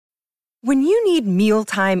When you need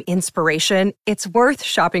mealtime inspiration, it's worth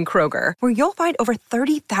shopping Kroger, where you'll find over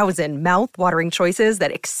 30,000 mouth-watering choices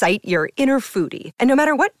that excite your inner foodie. And no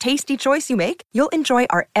matter what tasty choice you make, you'll enjoy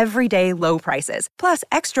our everyday low prices, plus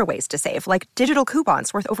extra ways to save, like digital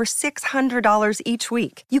coupons worth over $600 each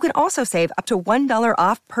week. You can also save up to $1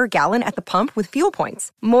 off per gallon at the pump with fuel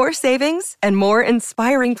points. More savings and more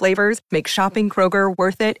inspiring flavors make shopping Kroger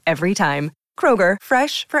worth it every time. Kroger,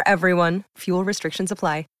 fresh for everyone. Fuel restrictions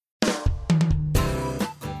apply.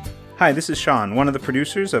 Hi, this is Sean, one of the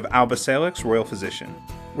producers of Alba Salix Royal Physician.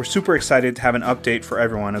 We're super excited to have an update for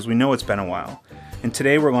everyone as we know it's been a while. And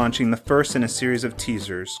today we're launching the first in a series of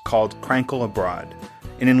teasers called Krankle Abroad.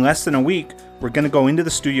 And in less than a week, we're going to go into the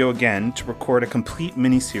studio again to record a complete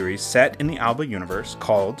miniseries set in the Alba universe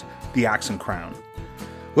called The Axe and Crown.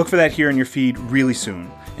 Look for that here in your feed really soon,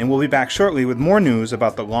 and we'll be back shortly with more news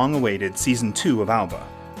about the long-awaited Season 2 of Alba.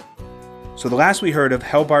 So the last we heard of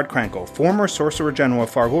Helbard Krankle, former Sorcerer General of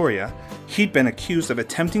Farloria, he'd been accused of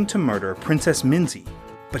attempting to murder Princess Minzy,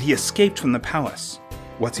 but he escaped from the palace.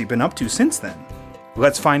 What's he been up to since then?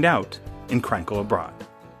 Let's find out in Krankle Abroad.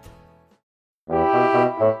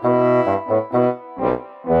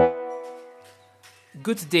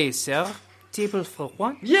 Good day, sir. Table for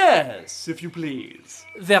one? Yes, if you please.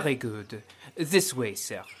 Very good. This way,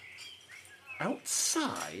 sir.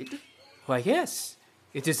 Outside? Why, yes.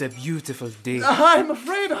 It is a beautiful day. I'm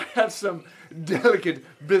afraid I have some delicate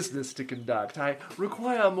business to conduct. I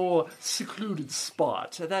require a more secluded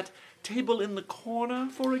spot. That table in the corner,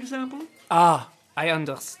 for example? Ah, I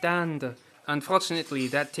understand. Unfortunately,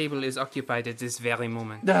 that table is occupied at this very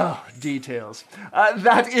moment. Oh, details.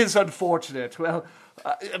 That is unfortunate. Well,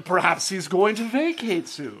 perhaps he's going to vacate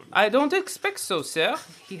soon. I don't expect so, sir.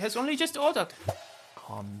 He has only just ordered.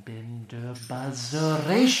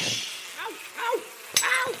 Combinderbazeration.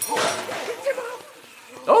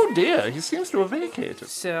 Oh dear, he seems to have vacated.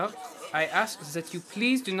 Sir, I ask that you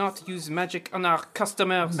please do not use magic on our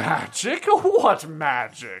customers. Magic? What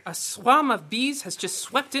magic? A swarm of bees has just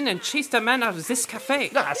swept in and chased a man out of this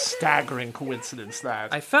cafe. A staggering coincidence,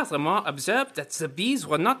 that. I furthermore observed that the bees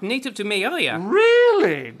were not native to Mayoria.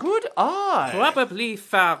 Really? Good eye. Probably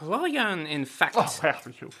Farlorian, in fact. Oh, well,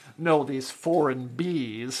 you know these foreign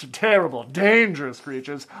bees. Terrible, dangerous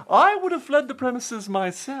creatures. I would have fled the premises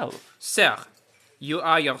myself. Sir, you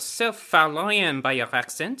are yourself Farlorian by your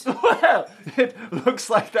accent. Well, it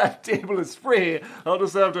looks like that table is free. I'll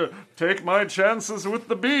just have to take my chances with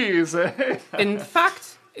the bees, eh? In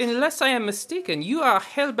fact, unless I am mistaken, you are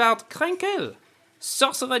Helbard Krankle,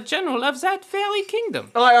 Sorcerer General of that very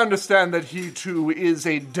kingdom. I understand that he, too, is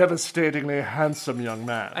a devastatingly handsome young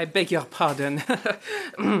man. I beg your pardon.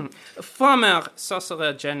 Former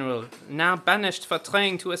Sorcerer General, now banished for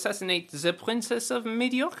trying to assassinate the Princess of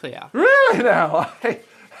Mediocria. Really now? I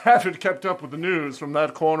haven't kept up with the news from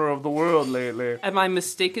that corner of the world lately. Am I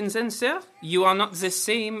mistaken then, sir? You are not the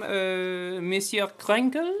same, Monsieur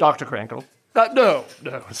Krankle? Dr. Krankle? No,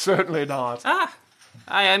 certainly not. Ah,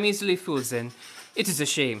 I am easily fooled then. It is a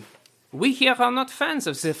shame. We here are not fans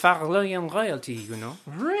of the Farlorian royalty, you know.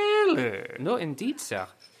 Really? No, indeed, sir.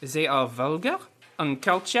 They are vulgar,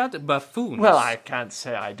 uncultured buffoons. Well, I can't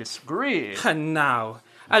say I disagree. And now,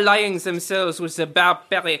 allying themselves with the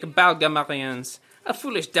barbaric Balgamarians, a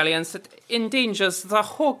foolish dalliance that endangers the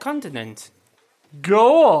whole continent.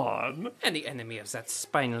 Go on. And the enemy of that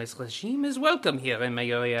spineless regime is welcome here in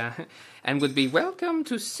Mayoria, and would be welcome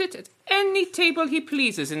to sit at any table he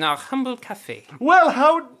pleases in our humble cafe. Well,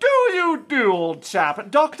 how do you do, old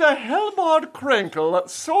chap? Dr. Helbard Krankle,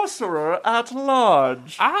 Sorcerer at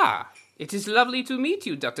Large. Ah, it is lovely to meet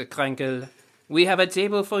you, Dr. Krankle. We have a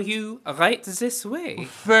table for you right this way.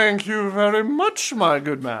 Thank you very much, my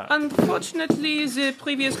good man. Unfortunately, the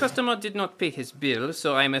previous customer did not pay his bill,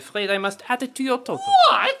 so I'm afraid I must add it to your total.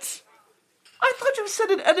 What? I thought you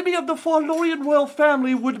said an enemy of the Farlorian royal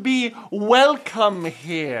family would be welcome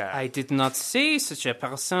here. I did not say such a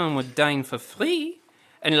person would dine for free,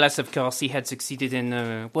 unless, of course, he had succeeded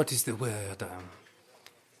in, what is the word?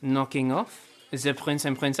 Knocking off the prince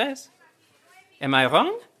and princess? Am I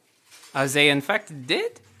wrong? Are they in fact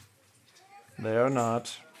dead? They are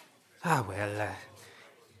not. Ah, well,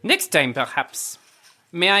 next time, perhaps.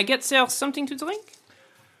 May I get sir something to drink?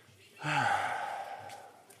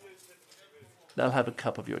 I'll have a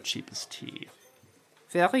cup of your cheapest tea.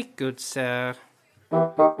 Very good, sir.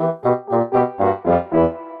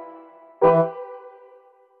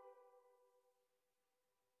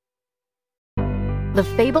 The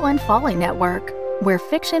Fable and Folly Network, where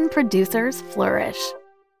fiction producers flourish.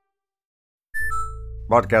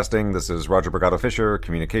 Broadcasting, this is Roger Brigado Fisher,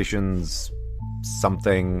 Communications,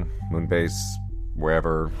 something, Moonbase,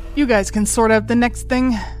 wherever. You guys can sort out the next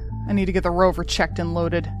thing. I need to get the rover checked and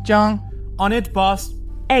loaded. Jung? On it, boss.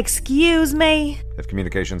 Excuse me? If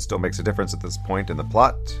communication still makes a difference at this point in the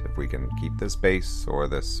plot, if we can keep this base or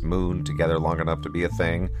this moon together long enough to be a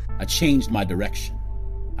thing. I changed my direction.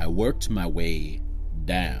 I worked my way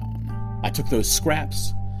down. I took those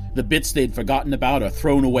scraps, the bits they'd forgotten about or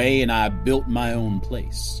thrown away, and I built my own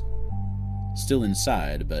place. Still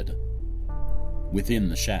inside, but within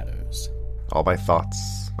the shadows. All my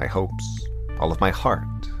thoughts, my hopes, all of my heart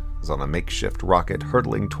is on a makeshift rocket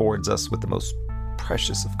hurtling towards us with the most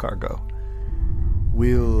precious of cargo.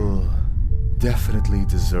 We'll definitely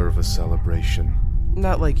deserve a celebration.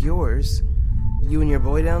 Not like yours. You and your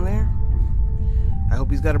boy down there? I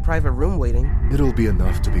hope he's got a private room waiting. It'll be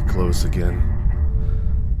enough to be close again.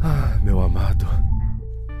 Meu amado.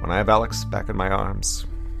 When I have Alex back in my arms,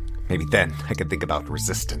 maybe then I can think about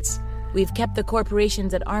resistance. We've kept the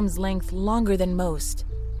corporations at arm's length longer than most.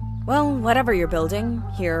 Well, whatever you're building,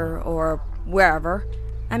 here or wherever,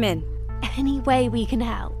 I'm in. Any way we can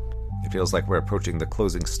help. It feels like we're approaching the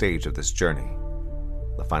closing stage of this journey.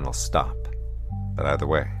 The final stop. But either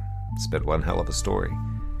way, it's been one hell of a story.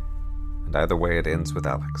 And either way, it ends with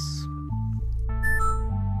Alex.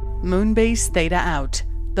 Moonbase Theta out.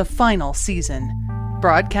 The final season.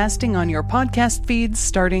 Broadcasting on your podcast feeds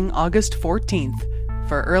starting August 14th.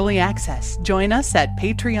 For early access, join us at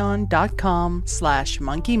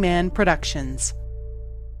patreon.com/monkeymanproductions.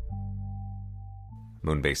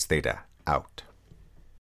 Moonbase Theta out.